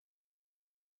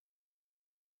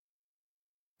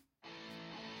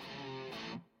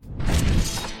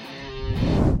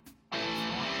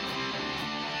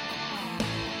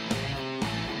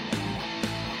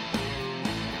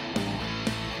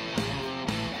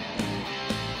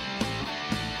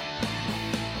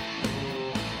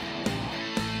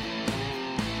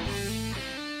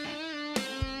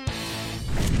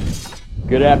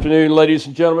Good afternoon, ladies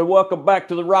and gentlemen. Welcome back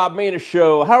to the Rob Manna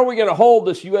Show. How are we going to hold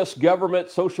this U.S. government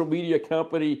social media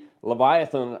company,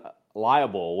 Leviathan,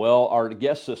 liable? Well, our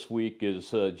guest this week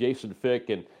is Jason Fick,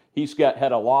 and he's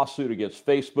had a lawsuit against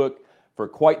Facebook for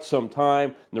quite some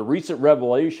time. And the recent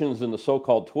revelations in the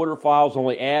so-called Twitter files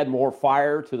only add more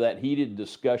fire to that heated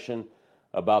discussion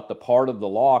about the part of the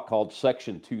law called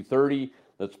Section 230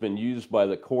 that's been used by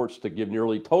the courts to give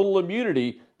nearly total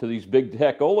immunity to these big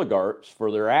tech oligarchs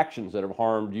for their actions that have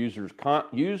harmed users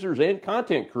and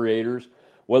content creators,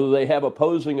 whether they have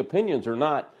opposing opinions or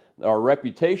not. Our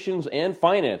reputations and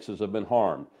finances have been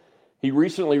harmed. He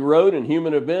recently wrote in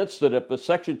Human Events that if the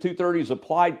Section 230 is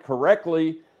applied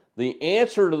correctly, the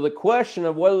answer to the question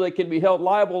of whether they can be held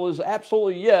liable is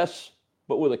absolutely yes,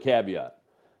 but with a caveat.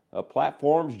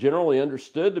 Platforms generally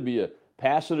understood to be a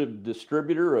passive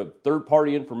distributor of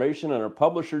third-party information, and a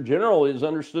publisher generally is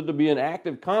understood to be an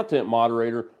active content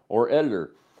moderator or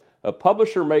editor. A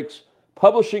publisher makes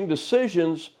publishing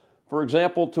decisions, for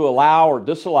example, to allow or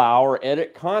disallow or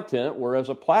edit content, whereas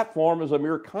a platform is a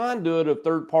mere conduit of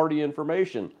third-party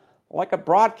information, like a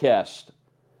broadcast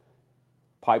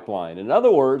pipeline. In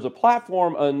other words, a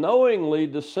platform unknowingly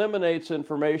disseminates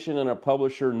information and a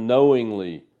publisher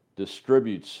knowingly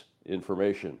distributes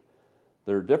information.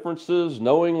 Their differences,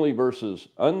 knowingly versus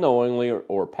unknowingly,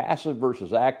 or passive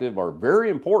versus active, are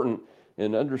very important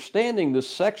in understanding this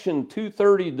Section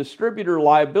 230 distributor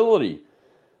liability.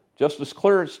 Justice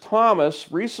Clarence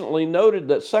Thomas recently noted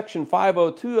that Section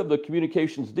 502 of the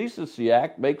Communications Decency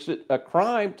Act makes it a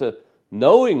crime to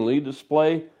knowingly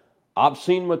display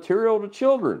obscene material to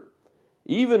children,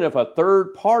 even if a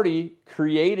third party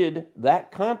created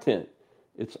that content.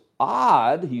 It's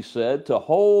odd, he said, to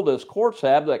hold, as courts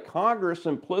have, that Congress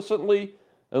implicitly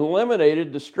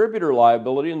eliminated distributor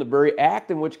liability in the very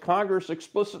act in which Congress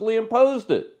explicitly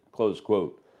imposed it, close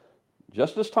quote.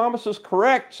 Justice Thomas is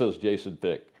correct, says Jason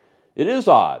Fick. It is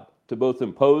odd to both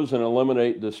impose and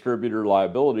eliminate distributor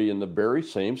liability in the very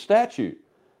same statute.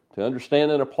 To understand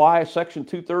and apply Section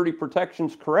 230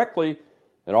 protections correctly,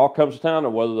 it all comes down to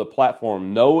whether the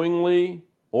platform knowingly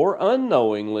or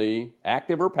unknowingly,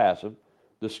 active or passive,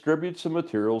 distributes the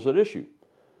materials at issue.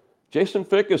 Jason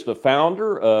Fick is the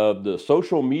founder of the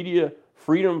Social Media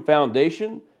Freedom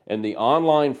Foundation and the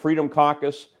Online Freedom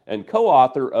Caucus, and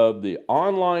co-author of the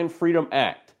Online Freedom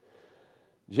Act.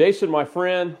 Jason, my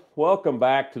friend, welcome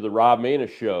back to the Rob Manna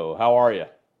Show. How are you?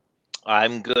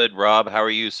 I'm good, Rob. How are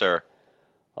you, sir?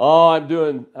 Oh, I'm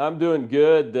doing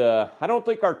good. I don't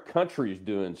think our country's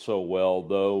doing so well,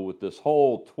 though, with this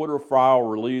whole Twitter file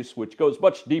release, which goes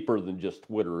much deeper than just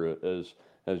Twitter,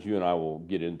 as you and I will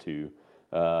get into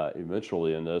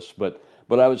eventually in this. But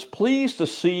I was pleased to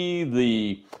see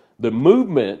the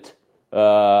movement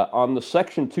on the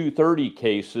Section 230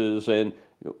 cases, and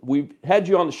we've had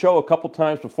you on the show a couple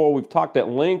times before. We've talked at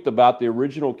length about the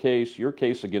original case, your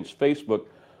case against Facebook.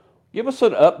 Give us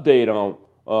an update on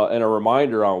and a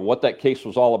reminder on what that case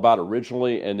was all about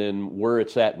originally, and then where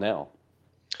it's at now.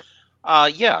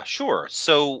 Yeah, sure.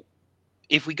 So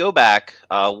if we go back,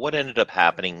 what ended up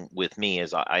happening with me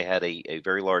is I had a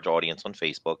very large audience on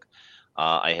Facebook.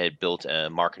 I had built a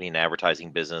marketing and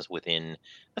advertising business within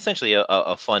essentially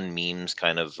a fun memes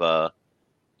kind of,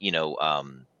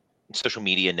 social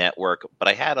media network, but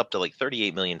I had up to like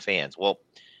 38 million fans. Well,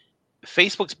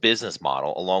 Facebook's business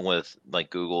model, along with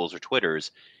like Google's or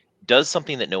Twitter's, does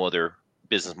something that no other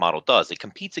business model does. It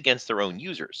competes against their own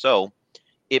users. So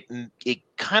it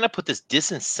kind of put this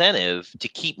disincentive to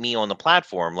keep me on the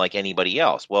platform like anybody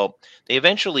else. Well, they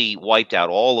eventually wiped out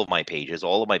all of my pages,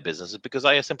 all of my businesses, because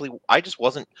I just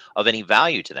wasn't of any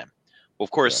value to them. Well,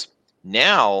 of course,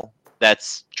 now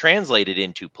that's translated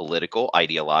into political,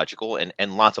 ideological,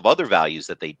 and lots of other values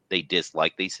that they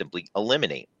dislike, they simply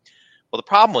eliminate. Well, the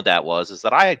problem with that is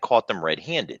that I had caught them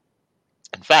red-handed.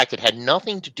 In fact, it had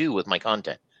nothing to do with my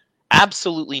content.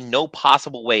 Absolutely no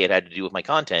possible way it had to do with my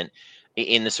content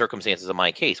in the circumstances of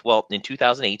my case. Well, in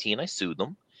 2018, I sued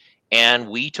them, and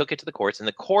we took it to the courts, and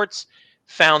the courts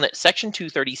found that Section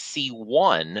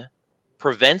 230C1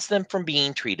 prevents them from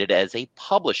being treated as a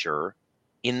publisher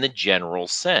in the general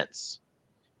sense.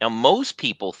 Now, most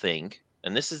people think,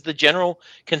 and this is the general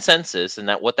consensus, and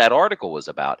that what that article was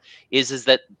about, is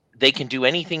that they can do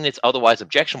anything that's otherwise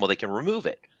objectionable, they can remove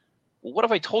it. Well, what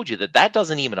if I told you that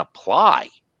doesn't even apply?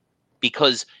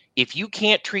 Because if you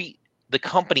can't treat the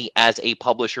company as a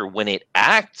publisher when it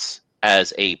acts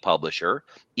as a publisher,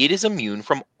 it is immune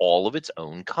from all of its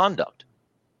own conduct.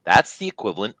 That's the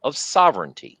equivalent of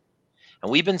sovereignty.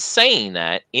 And we've been saying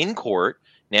that in court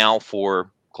now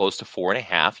for close to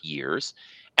 4.5 years,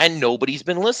 and nobody's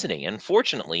been listening.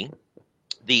 Unfortunately,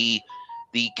 the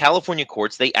the California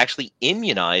courts, they actually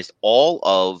immunized all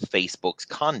of Facebook's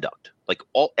conduct, like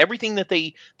everything that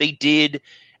they did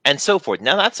and so forth.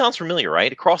 Now that sounds familiar,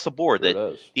 right? Across the board, Sure that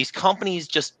does. these companies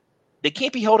just, they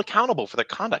can't be held accountable for their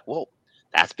conduct. Well,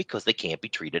 that's because they can't be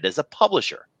treated as a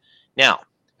publisher. Now,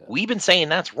 we've been saying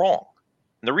that's wrong.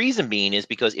 And the reason being is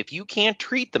because if you can't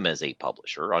treat them as a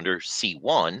publisher under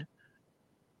C1,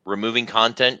 removing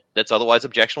content that's otherwise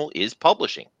objectionable is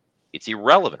publishing. It's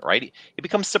irrelevant, right? It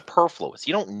becomes superfluous.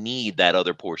 You don't need that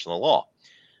other portion of the law.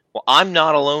 Well, I'm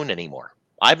not alone anymore.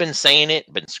 I've been saying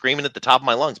it, been screaming at the top of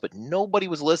my lungs, but nobody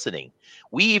was listening.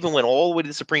 We even went all the way to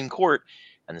the Supreme Court,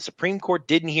 and the Supreme Court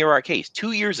didn't hear our case.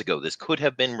 2 years ago, this could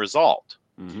have been resolved.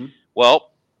 Mm-hmm.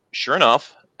 Well, sure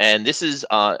enough, and this is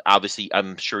obviously,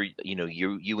 I'm sure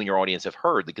you and your audience have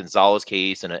heard the Gonzalez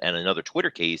case and another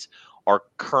Twitter case are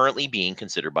currently being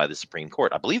considered by the Supreme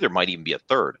Court. I believe there might even be a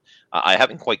third. I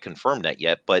haven't quite confirmed that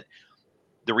yet, but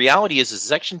the reality is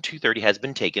Section 230 has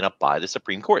been taken up by the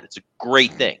Supreme Court. It's a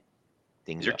great thing.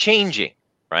 Things are changing,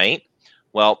 right?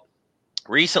 Well,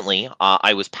 recently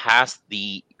I was passed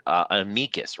the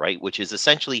amicus, right, which is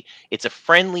essentially, it's a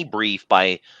friendly brief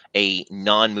by a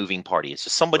non-moving party. It's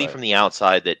just somebody from the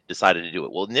outside that decided to do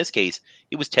it. Well, in this case,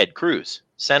 it was Ted Cruz,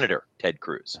 Senator Ted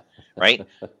Cruz, right?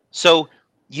 So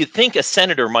you think a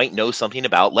senator might know something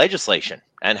about legislation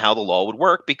and how the law would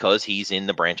work because he's in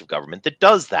the branch of government that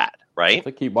does that, right? I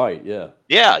think he might, yeah.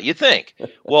 Yeah, you think.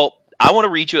 Well, I want to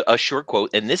read you a short quote,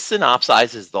 and this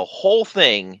synopsizes the whole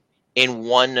thing in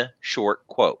one short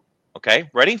quote. Okay,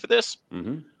 ready for this?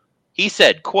 Mm-hmm. He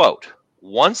said, quote,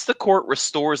 once the court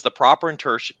restores the proper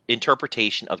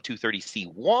interpretation of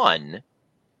 230C1,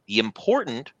 the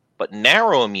important but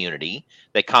narrow immunity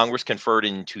that Congress conferred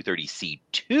in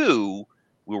 230C2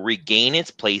 will regain its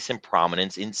place and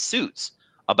prominence in suits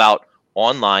about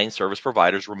online service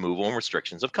providers' removal and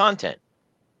restrictions of content.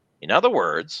 In other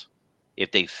words,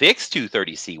 if they fix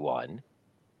 230C1,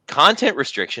 content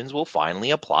restrictions will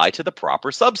finally apply to the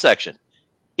proper subsection.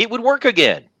 It would work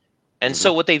again. And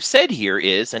so what they've said here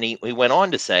is, and he went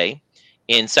on to say,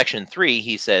 in Section 3,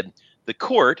 he said, the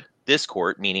court, this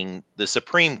court, meaning the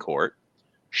Supreme Court,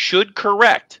 should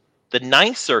correct the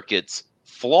Ninth Circuit's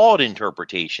flawed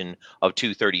interpretation of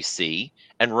 230C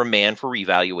and remand for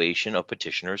revaluation of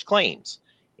petitioners' claims.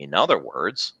 In other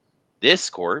words, this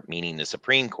court, meaning the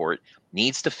Supreme Court,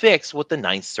 needs to fix what the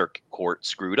Ninth Circuit Court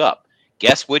screwed up.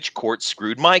 Guess which court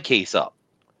screwed my case up?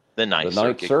 The Ninth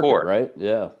Circuit Court. Right?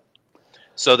 Yeah.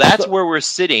 So that's where we're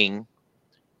sitting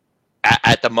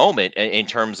at the moment in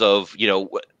terms of,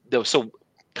 so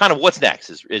kind of what's next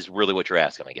is really what you're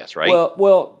asking, I guess, right?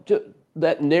 Well,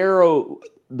 that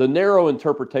the narrow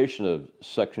interpretation of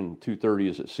Section 230,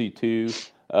 is it C2?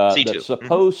 C2. That's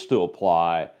supposed to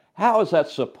apply. How is that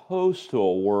supposed to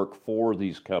work for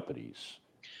these companies?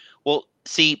 Well,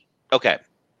 see, okay,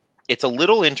 it's a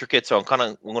little intricate, so I'm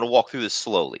going to walk through this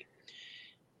slowly.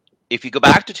 If you go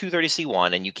back to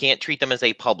 230C1 and you can't treat them as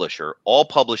a publisher, all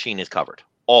publishing is covered,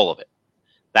 all of it.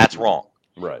 That's wrong.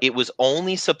 Right. It was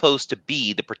only supposed to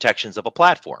be the protections of a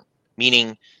platform,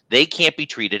 meaning they can't be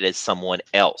treated as someone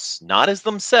else, not as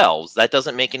themselves. That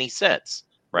doesn't make any sense,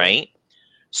 right?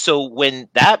 So when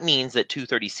that means that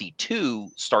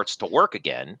 230C2 starts to work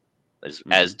again,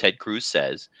 as Ted Cruz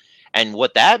says, and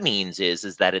what that means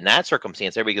is that in that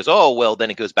circumstance, everybody goes, oh, well,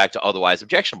 then it goes back to otherwise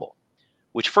objectionable,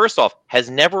 which first off has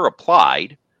never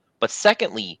applied, but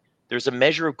secondly, there's a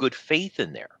measure of good faith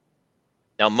in there.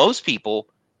 Now, most people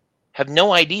have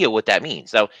no idea what that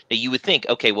means. Now you would think,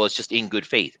 okay, well, it's just in good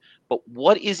faith. But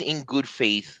what is in good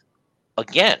faith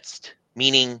against?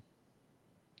 Meaning,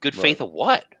 good faith of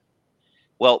what?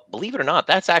 Well, believe it or not,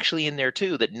 that's actually in there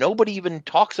too, that nobody even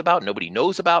talks about, nobody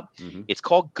knows about. It's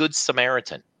called Good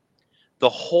Samaritan. The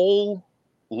whole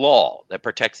law that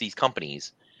protects these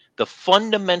companies, the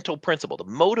fundamental principle, the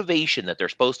motivation that they're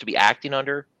supposed to be acting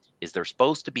under is they're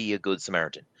supposed to be a good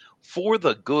Samaritan for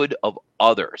the good of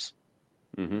others.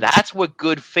 That's what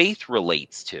good faith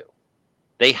relates to.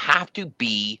 They have to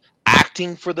be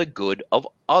acting for the good of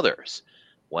others.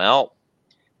 Well,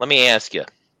 let me ask you,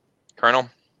 Colonel,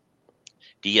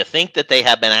 do you think that they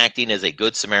have been acting as a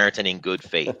good Samaritan in good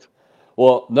faith?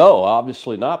 Well, no,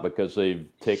 obviously not, because they've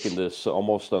taken this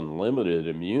almost unlimited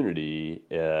immunity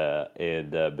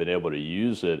and been able to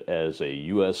use it as a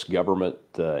U.S. government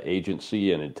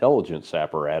agency and intelligence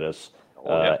apparatus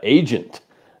agent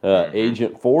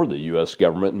for the U.S.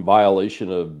 government in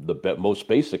violation of the most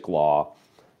basic law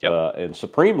and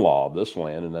supreme law of this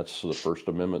land, and that's the First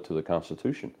Amendment to the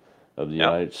Constitution of the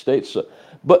United States. So,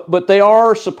 but they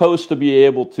are supposed to be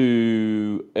able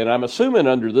to, and I'm assuming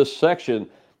under this section,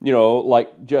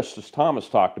 like Justice Thomas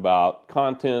talked about,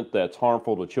 content that's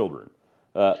harmful to children.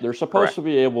 They're supposed Correct. to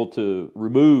be able to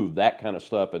remove that kind of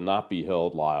stuff and not be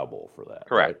held liable for that,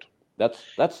 right? Correct.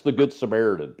 That's the Good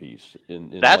Samaritan piece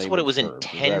in That's what it layman's was terms.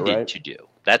 Is that intended right? to do.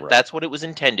 Right. That's what it was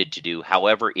intended to do.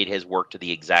 However, it has worked to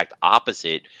the exact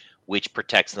opposite, which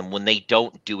protects them when they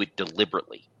don't do it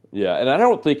deliberately. Yeah, and I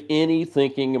don't think any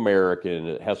thinking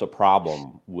American has a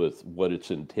problem with what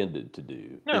it's intended to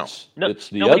do. No, It's no, it's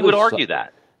the nobody other would side. argue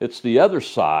that. It's the other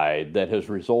side that has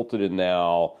resulted in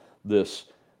now this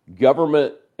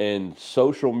government and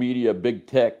social media big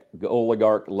tech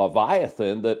oligarch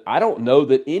Leviathan that I don't know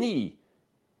that anybody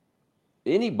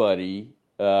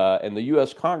in the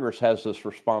U.S. Congress has this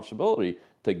responsibility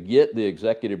to get the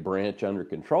executive branch under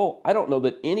control. I don't know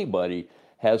that anybody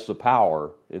has the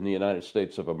power in the United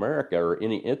States of America or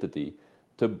any entity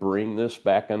to bring this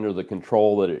back under the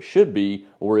control that it should be,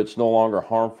 where it's no longer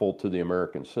harmful to the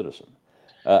American citizen.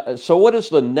 So, what is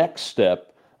the next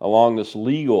step along this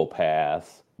legal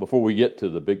path before we get to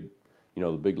the big,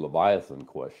 the big Leviathan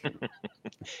question?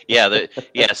 Yeah.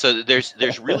 So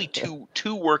there's really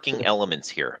two working elements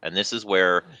here, and this is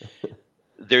where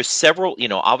there's several.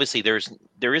 Obviously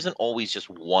there isn't always just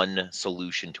one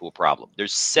solution to a problem.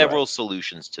 There's Right. several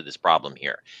solutions to this problem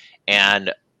here,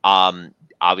 and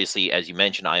obviously, as you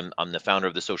mentioned, I'm the founder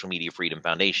of the Social Media Freedom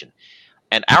Foundation.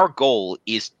 And our goal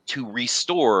is to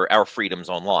restore our freedoms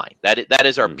online. That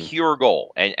is our Hmm. pure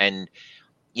goal. And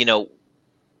you know,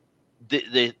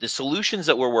 the solutions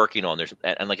that we're working on,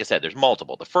 and like I said, there's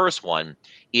multiple. The first one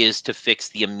is to fix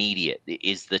the immediate,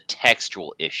 is the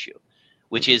textual issue,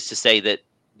 which Hmm. is to say that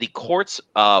the courts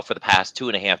for the past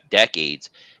 2.5 decades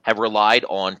have relied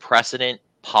on precedent,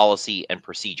 policy, and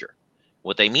procedure.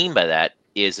 What they mean by that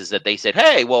is that they said,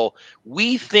 hey, well,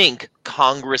 we think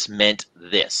Congress meant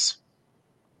this.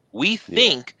 We Yeah.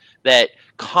 think that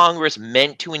Congress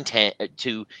meant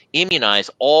to immunize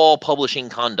all publishing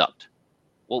conduct.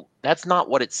 Well, that's not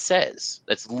what it says.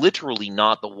 That's literally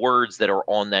not the words that are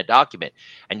on that document.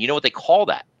 And you know what they call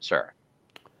that, sir?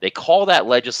 They call that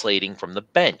legislating from the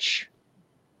bench.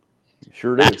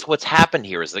 Sure do. That's what's happened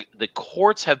here is the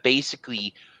courts have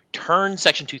basically turned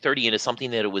Section 230 into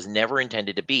something that it was never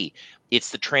intended to be. It's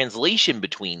the translation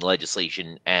between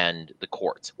legislation and the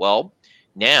courts. Well,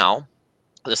 now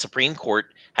the Supreme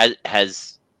Court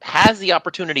has the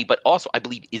opportunity, but also I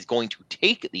believe is going to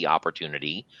take the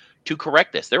opportunity to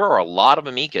correct this. There are a lot of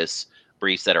amicus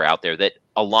briefs that are out there that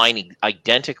align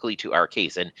identically to our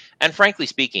case, and frankly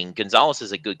speaking, Gonzalez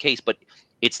is a good case, but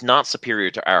it's not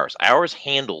superior to ours. Ours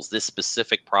handles this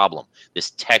specific problem,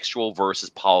 this textual versus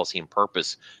policy and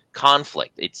purpose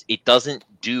conflict. It doesn't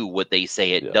do what they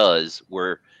say it Yeah. does,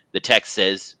 where the text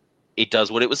says it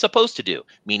does what it was supposed to do,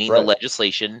 meaning the Right.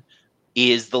 legislation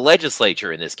is the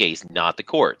legislature in this case, not the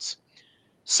courts.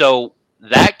 So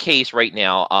that case right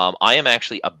now, I am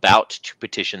actually about to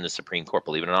petition the Supreme Court.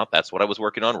 Believe it or not, that's what I was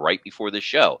working on right before this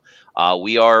show.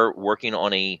 We are working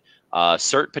on a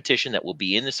cert petition that will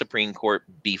be in the Supreme Court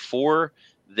before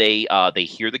they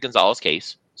hear the Gonzalez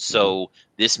case. Hmm. So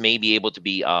this may be able to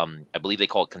be, I believe they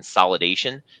call it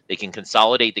consolidation. They can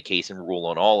consolidate the case and rule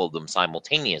on all of them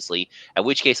simultaneously. At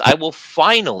which case, I will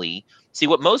finally see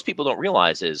what most people don't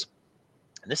realize is,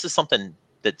 and this is something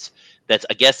that's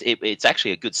I guess it's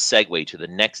actually a good segue to the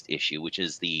next issue, which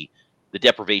is the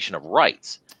deprivation of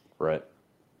rights. Right.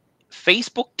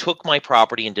 Facebook took my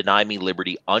property and denied me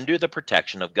liberty under the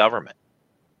protection of government.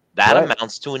 That Right.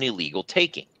 amounts to an illegal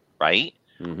taking, right?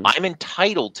 Hmm. I'm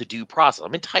entitled to due process.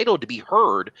 I'm entitled to be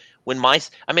heard when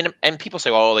and people say,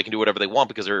 oh, they can do whatever they want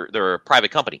because they're a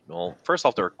private company. Well, first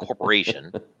off, they're a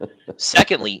corporation.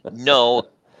 Secondly, no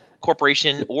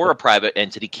corporation or a private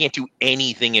entity can't do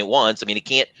anything it wants. I mean, it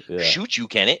can't Yeah. shoot you,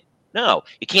 can it? No,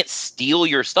 it can't steal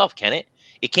your stuff, can it?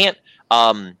 It can't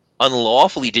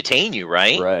unlawfully detain you,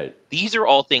 right? Right. These are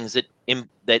all things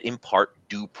that impart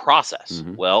due process.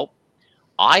 Hmm. Well,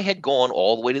 I had gone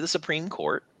all the way to the Supreme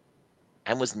Court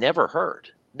and was never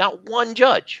heard. Not one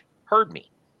judge heard me.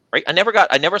 Right?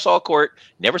 I never saw a court,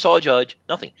 never saw a judge,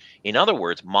 nothing. In other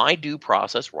words, my due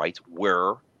process rights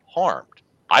were harmed.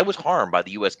 I was harmed by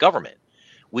the US government,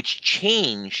 which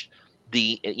changed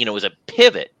was a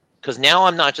pivot, because now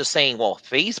I'm not just saying, well,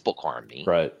 Facebook harmed me.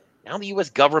 Right. Now the US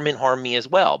government harmed me as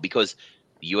well, because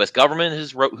the US government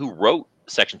who wrote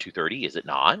Section 230, is it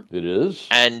not? It is.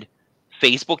 And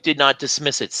Facebook did not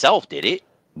dismiss itself, did it?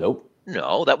 Nope.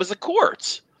 No, that was the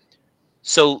courts.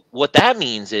 So what that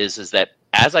means is that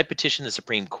as I petition the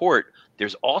Supreme Court,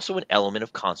 there's also an element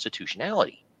of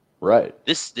constitutionality. Right.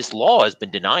 This law has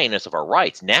been denying us of our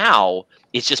rights. Now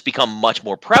it's just become much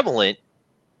more prevalent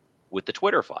with the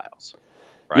Twitter files,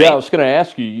 Yeah, I right? was going to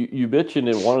ask you, you mentioned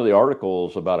in one of the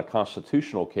articles about a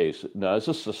constitutional case. Now, is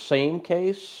this the same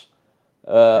case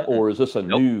Mm-mm. or is this a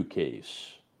Nope. new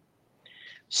case?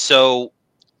 So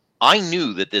I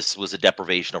knew that this was a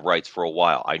deprivation of rights for a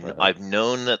while. Uh-huh. I've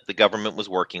known that the government was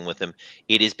working with him.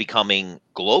 It is becoming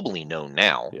globally known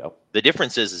now. Yep. The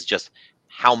difference is just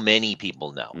how many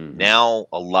people know. Mm-hmm. Now,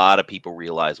 a lot of people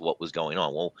realize what was going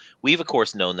on. Well, we've, of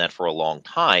course, known that for a long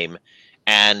time.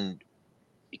 And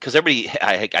because everybody,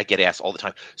 I get asked all the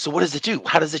time, so what does it do?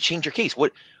 How does it change your case?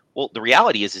 What? Well, the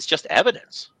reality is it's just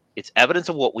evidence. It's evidence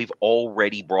of what we've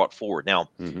already brought forward. Now,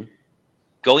 Mm-hmm.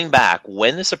 going back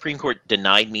when the Supreme Court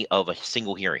denied me of a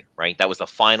single hearing, right? That was the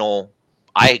final.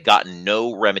 I had gotten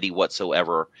no remedy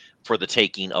whatsoever for the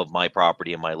taking of my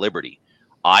property and my liberty.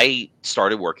 I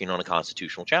started working on a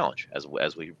constitutional challenge, as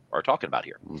we are talking about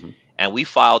here, Mm-hmm. and we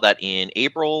filed that in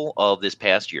April of this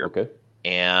past year. Okay.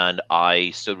 And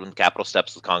I stood on the Capitol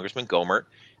steps with Congressman Gohmert,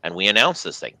 and we announced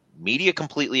this thing. Media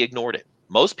completely ignored it.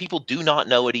 Most people do not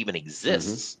know it even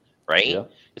exists, right? Yeah.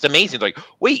 It's amazing. It's like,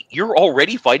 wait, you're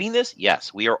already fighting this?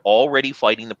 Yes, we are already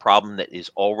fighting the problem that is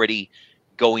already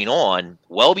going on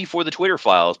well before the Twitter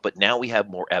files, but now we have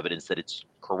more evidence that it's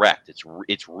correct.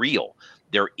 It's real.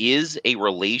 There is a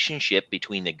relationship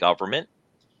between the government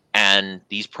and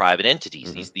these private entities,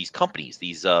 Mm-hmm. these companies,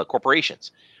 these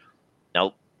corporations.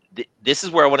 Now, this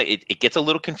is where I want to. It gets a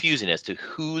little confusing as to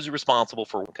who's responsible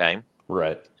for. Okay,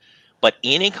 Right. but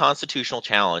in a constitutional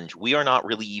challenge, we are not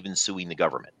really even suing the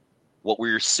government. What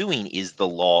we're suing is the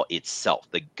law itself.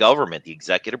 The government, the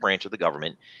executive branch of the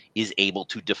government, is able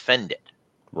to defend it.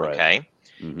 Right. Okay.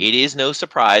 Mm-hmm. It is no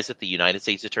surprise that the United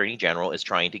States Attorney General is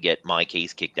trying to get my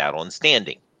case kicked out on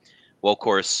standing. Well, of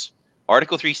course,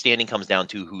 Article 3 standing comes down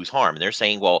to who's harmed. And they're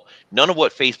saying, well, none of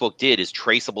what Facebook did is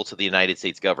traceable to the United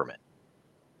States government.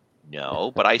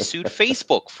 No, but I sued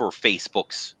Facebook for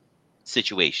Facebook's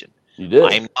situation. You did.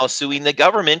 I'm now suing the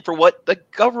government for what the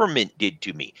government did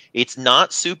to me. It's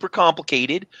not super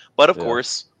complicated, but of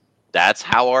course, that's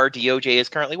how our DOJ is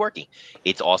currently working.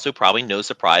 It's also probably no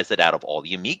surprise that out of all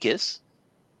the amicus,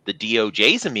 the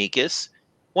DOJ's amicus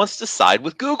wants to side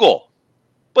with Google.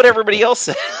 But everybody else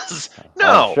says,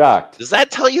 no. I'm shocked. Does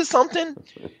that tell you something?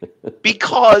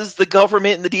 Because the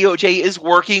government and the DOJ is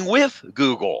working with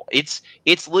Google. It's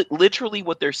literally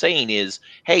what they're saying is,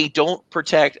 hey, don't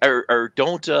protect or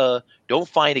don't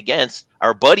fight against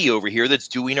our buddy over here that's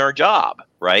doing our job,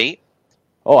 right?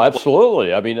 Oh,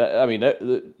 absolutely. I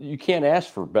mean, you can't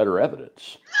ask for better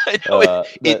evidence. I know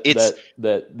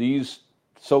that these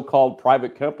so-called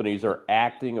private companies are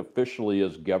acting officially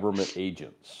as government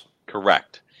agents.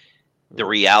 Correct. The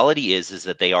reality is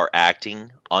that they are acting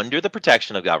under the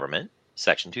protection of government,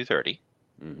 Section 230,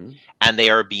 and they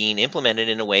are being implemented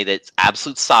in a way that's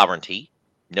absolute sovereignty,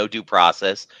 no due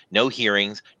process, no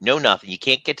hearings, no nothing. You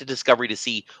can't get to discovery to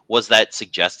see was that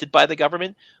suggested by the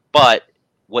government. But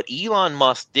what Elon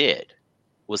Musk did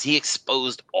was he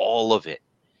exposed all of it.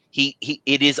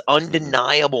 It is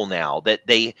undeniable now that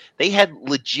they had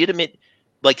legitimate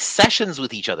sessions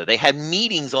with each other. They had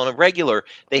meetings on a regular.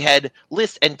 They had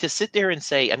lists, and to sit there and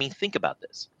say, I mean, think about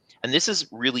this. And this is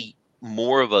really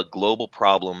more of a global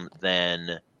problem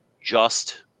than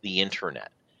just the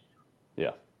internet.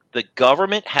 Yeah. The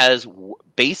government has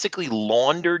basically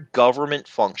laundered government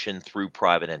function through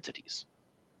private entities.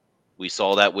 We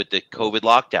saw that with the COVID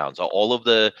lockdowns, all of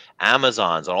the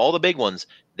Amazons and all the big ones.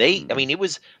 I mean, it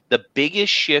was the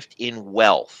biggest shift in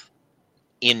wealth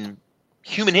in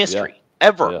human history.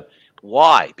 Ever. Yeah.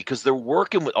 Why? Because they're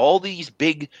working with all these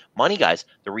big money guys.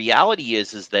 The reality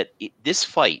is that this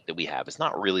fight that we have is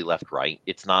not really left-right.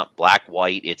 It's not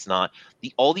black-white. It's not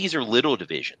all these are little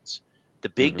divisions. The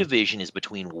big division is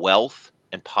between wealth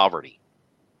and poverty.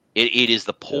 It is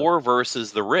the poor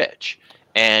versus the rich.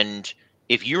 And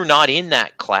if you're not in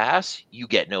that class, you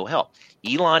get no help.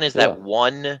 Elon is that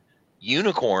one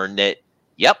unicorn that,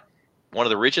 one of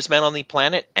the richest men on the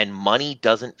planet, and money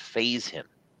doesn't faze him.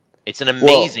 It's an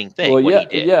amazing thing what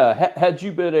he did. Yeah. Had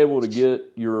you been able to get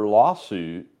your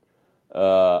lawsuit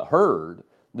heard,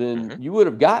 then you would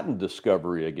have gotten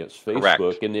discovery against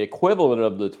Facebook and the equivalent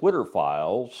of the Twitter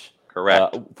files.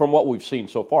 Correct. From what we've seen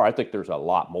so far, I think there's a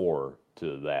lot more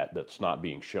to that's not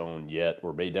being shown yet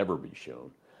or may never be shown.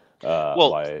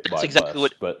 That's exactly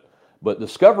what. But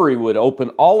discovery would open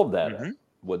all of that up,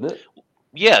 wouldn't it?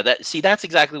 Yeah, that's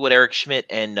exactly what Eric Schmidt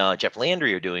and Jeff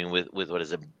Landry are doing with what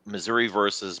is it, Missouri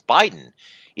versus Biden,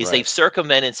 is they've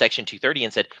circumvented Section 230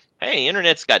 and said, hey,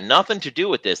 internet's got nothing to do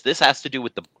with this. This has to do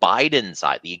with the Biden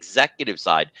side, the executive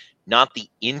side, not the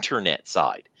internet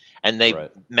side. And they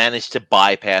managed to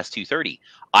bypass 230.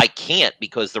 I can't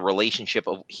because the relationship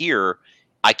of here,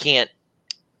 I can't.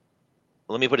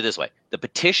 Let me put it this way. The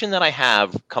petition that I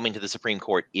have coming to the Supreme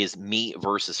Court is me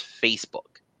versus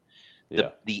Facebook. Yeah.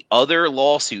 The other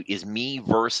lawsuit is me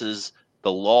versus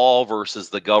the law versus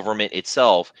the government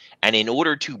itself. And in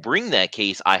order to bring that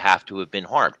case, I have to have been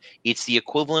harmed. It's the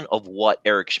equivalent of what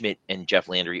Eric Schmidt and Jeff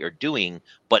Landry are doing,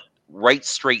 but right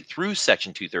straight through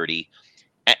Section 230.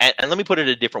 And let me put it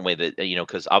a different way that,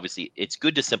 because obviously it's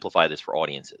good to simplify this for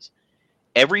audiences.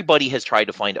 Everybody has tried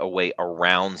to find a way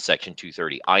around Section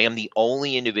 230. I am the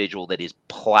only individual that is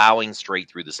plowing straight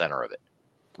through the center of it.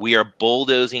 We are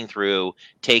bulldozing through,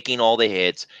 taking all the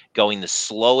hits, going the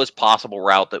slowest possible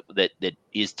route that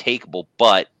is takeable,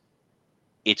 but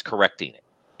it's correcting it.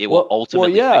 It will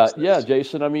ultimately fix this. Yeah,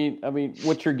 Jason. I mean,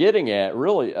 what you're getting at,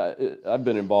 really, I've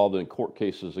been involved in court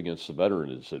cases against the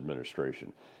Veterans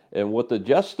Administration, and what the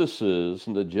justices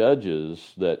and the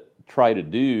judges that try to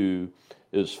do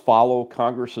is follow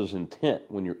Congress's intent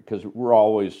because we're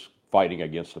always fighting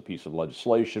against a piece of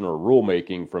legislation or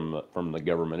rulemaking from the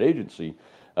government agency,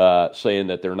 saying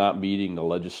that they're not meeting the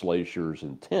legislature's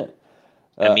intent.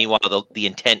 And meanwhile, the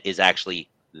intent is actually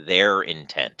their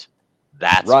intent.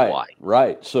 That's right, why.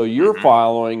 Right. So you're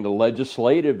following the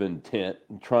legislative intent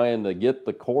and trying to get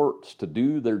the courts to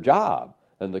do their job.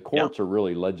 And the courts are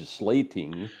really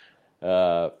legislating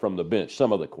from the bench,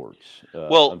 some of the courts.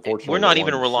 Well, unfortunately, we're not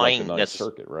even relying like the Ninth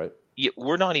Circuit, right?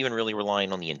 We're not even really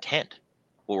relying on the intent.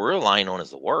 What we're relying on is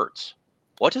the words.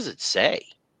 What does it say?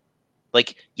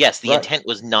 Like, yes, the intent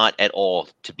was not at all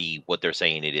to be what they're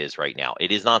saying it is right now. It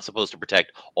is not supposed to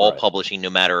protect all publishing, no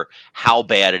matter how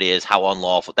bad it is, how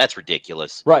unlawful. That's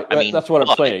ridiculous. Right. I mean, that's what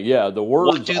I'm saying. Yeah, the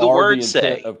words are the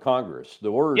intent of Congress.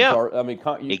 The words are. I mean,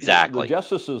 exactly. The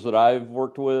justices that I've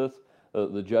worked with,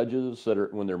 the judges that are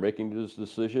when they're making these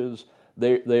decisions,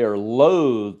 they are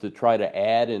loath to try to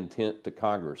add intent to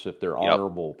Congress if they're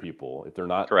honorable people, if they're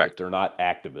not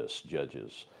activist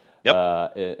judges.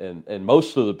 And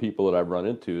most of the people that I've run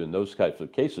into in those types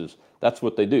of cases, that's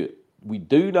what they do. We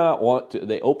do not want to,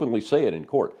 they openly say it in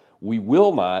court, we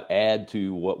will not add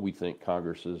to what we think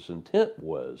Congress's intent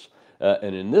was.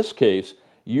 And in this case,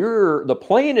 the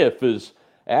plaintiff is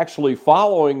actually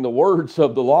following the words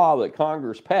of the law that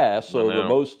Congress passed, so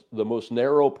the most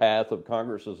narrow path of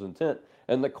Congress's intent.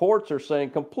 And the courts are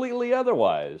saying completely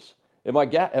otherwise. Have I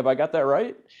got that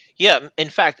right? Yeah,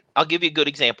 in fact, I'll give you a good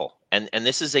example. And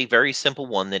this is a very simple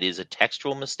one that is a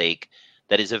textual mistake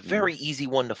that is a very easy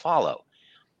one to follow.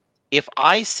 If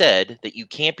I said that you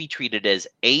can't be treated as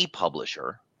a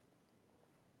publisher,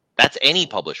 that's any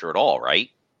publisher at all, right?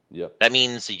 Yep. That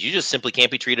means you just simply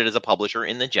can't be treated as a publisher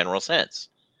in the general sense.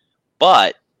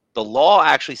 But the law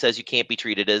actually says you can't be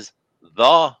treated as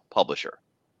the publisher,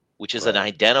 which is an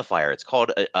identifier. It's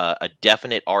called a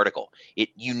definite article.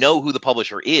 You know who the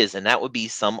publisher is, and that would be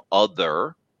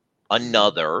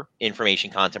another information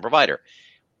content provider.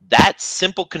 That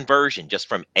simple conversion just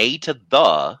from A to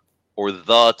the or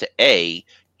the to A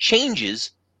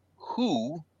changes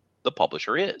who the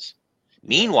publisher is.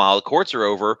 Meanwhile, the courts are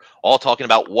over all talking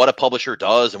about what a publisher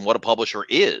does and what a publisher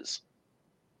is.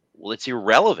 Well, it's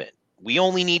irrelevant. We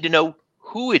only need to know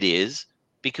who it is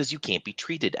because you can't be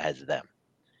treated as them.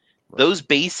 Those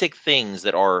basic things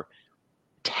that are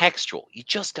textual, you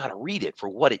just got to read it for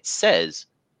what it says,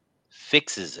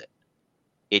 fixes it.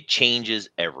 It changes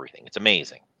everything. It's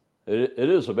amazing. It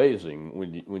is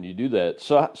amazing when you do that.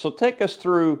 So take us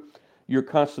through your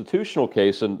constitutional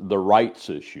case and the rights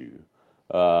issue.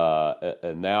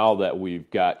 And now that we've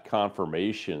got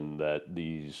confirmation that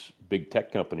these big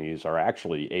tech companies are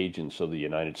actually agents of the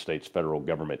United States federal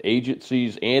government,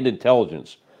 agencies and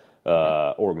intelligence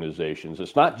organizations.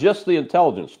 It's not just the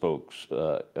intelligence folks.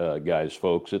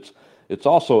 It's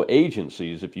also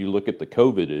agencies. If you look at the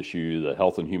COVID issue, the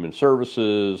Health and Human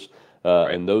Services,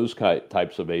 and those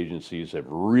types of agencies have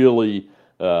really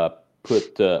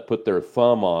put their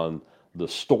thumb on the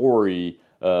story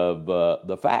of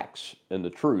the facts and the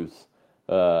truth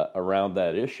around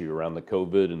that issue, around the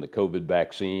COVID and the COVID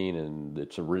vaccine,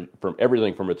 and from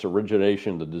everything from its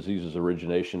origination, the disease's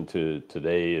origination, to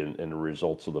today and the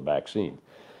results of the vaccine.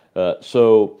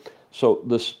 So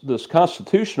this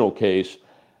constitutional case,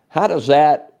 how does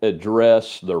that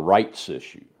address the rights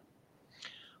issue?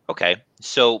 Okay,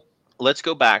 so let's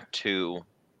go back to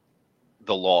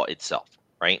the law itself,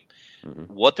 right?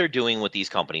 What they're doing with these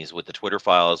companies, with the Twitter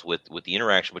files, with the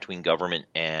interaction between government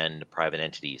and private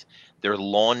entities, they're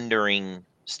laundering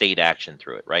state action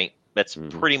through it, right? That's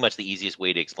pretty much the easiest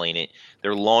way to explain it.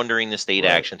 They're laundering the state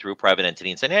action through a private entity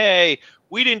and saying, hey,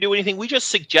 we didn't do anything. We just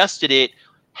suggested it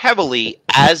heavily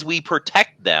as we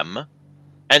protect them.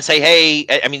 And say, hey,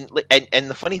 I mean, and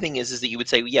the funny thing is that you would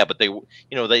say, yeah, but they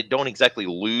don't exactly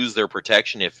lose their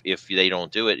protection if they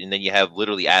don't do it. And then you have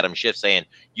literally Adam Schiff saying,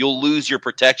 you'll lose your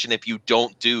protection if you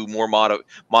don't do more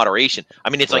moderation. I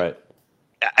mean, it's like,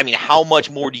 I mean, how much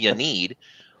more do you need?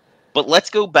 But let's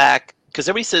go back, because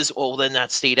everybody says, "Oh, then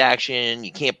that's state action.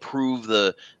 You can't prove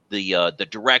the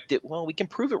directive." Well, we can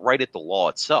prove it right at the law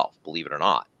itself, believe it or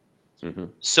not. Mm-hmm.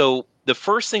 So the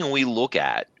first thing we look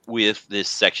at with this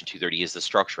Section 230 is the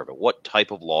structure of it. What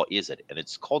type of law is it? And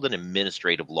it's called an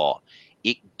administrative law.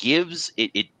 It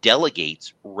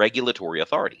delegates regulatory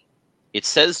authority. It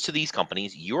says to these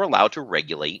companies, you're allowed to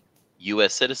regulate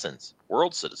U.S. citizens,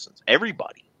 world citizens,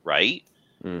 everybody, right?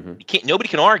 Mm-hmm. Nobody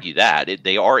can argue that.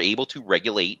 They are able to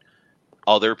regulate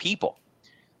other people.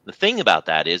 The thing about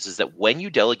that is that when you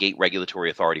delegate regulatory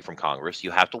authority from Congress,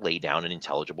 you have to lay down an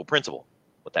intelligible principle.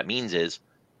 What that means is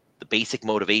the basic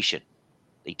motivation.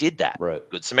 They did that. Right.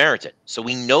 Good Samaritan. So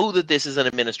we know that this is an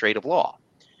administrative law.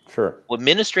 Sure. Well,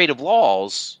 administrative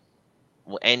laws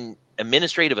and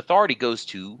administrative authority goes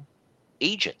to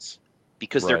agents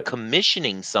because they're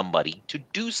commissioning somebody to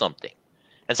do something.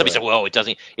 And somebody said, well, it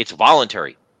doesn't, it's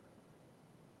voluntary.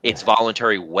 It's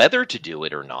voluntary whether to do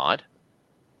it or not.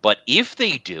 But if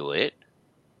they do it,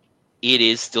 it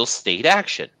is still state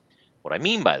action. What I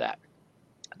mean by that,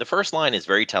 the first line is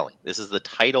very telling. This is the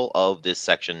title of this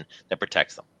section that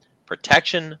protects them.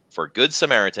 Protection for Good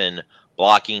Samaritan,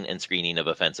 blocking and screening of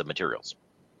offensive materials.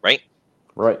 Right?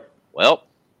 Right. Well,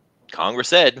 Congress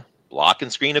said block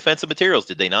and screen offensive materials,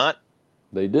 did they not?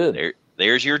 They did.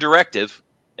 There's your directive.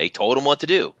 They told them what to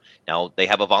do. Now, they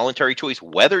have a voluntary choice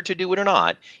whether to do it or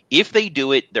not. If they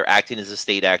do it, they're acting as a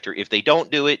state actor. If they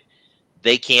don't do it,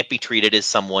 they can't be treated as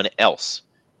someone else.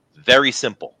 Very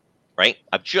simple, right?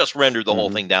 I've just rendered the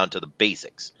whole thing down to the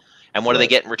basics. And what do they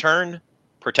get in return?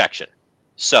 Protection.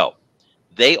 So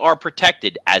they are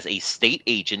protected as a state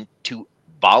agent to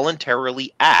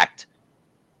voluntarily act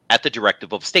at the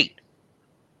directive of state.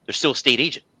 They're still a state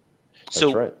agent.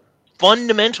 So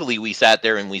fundamentally, we sat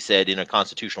there and we said in a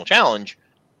constitutional challenge,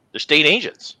 they're state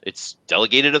agents. It's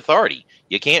delegated authority.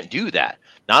 You can't do that.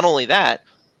 Not only that,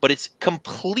 but it's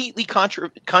completely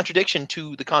contradiction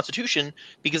to the Constitution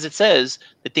because it says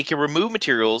that they can remove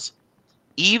materials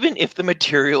even if the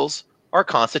materials are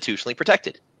constitutionally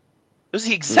protected. Those are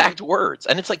the exact words.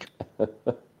 And it's like,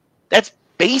 that's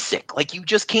basic. Like, you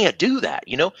just can't do that,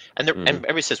 you know? And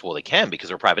everybody says, well, they can because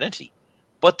they're a private entity.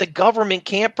 But the government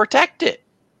can't protect it.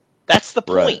 That's the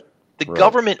point. The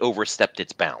government overstepped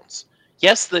its bounds.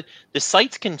 Yes, the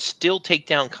sites can still take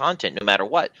down content no matter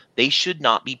what. They should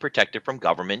not be protected from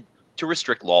government to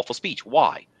restrict lawful speech.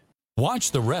 Why? Watch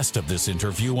the rest of this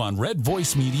interview on Red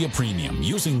Voice Media Premium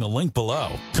using the link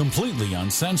below. Completely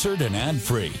uncensored and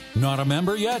ad-free. Not a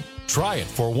member yet? Try it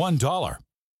for $1.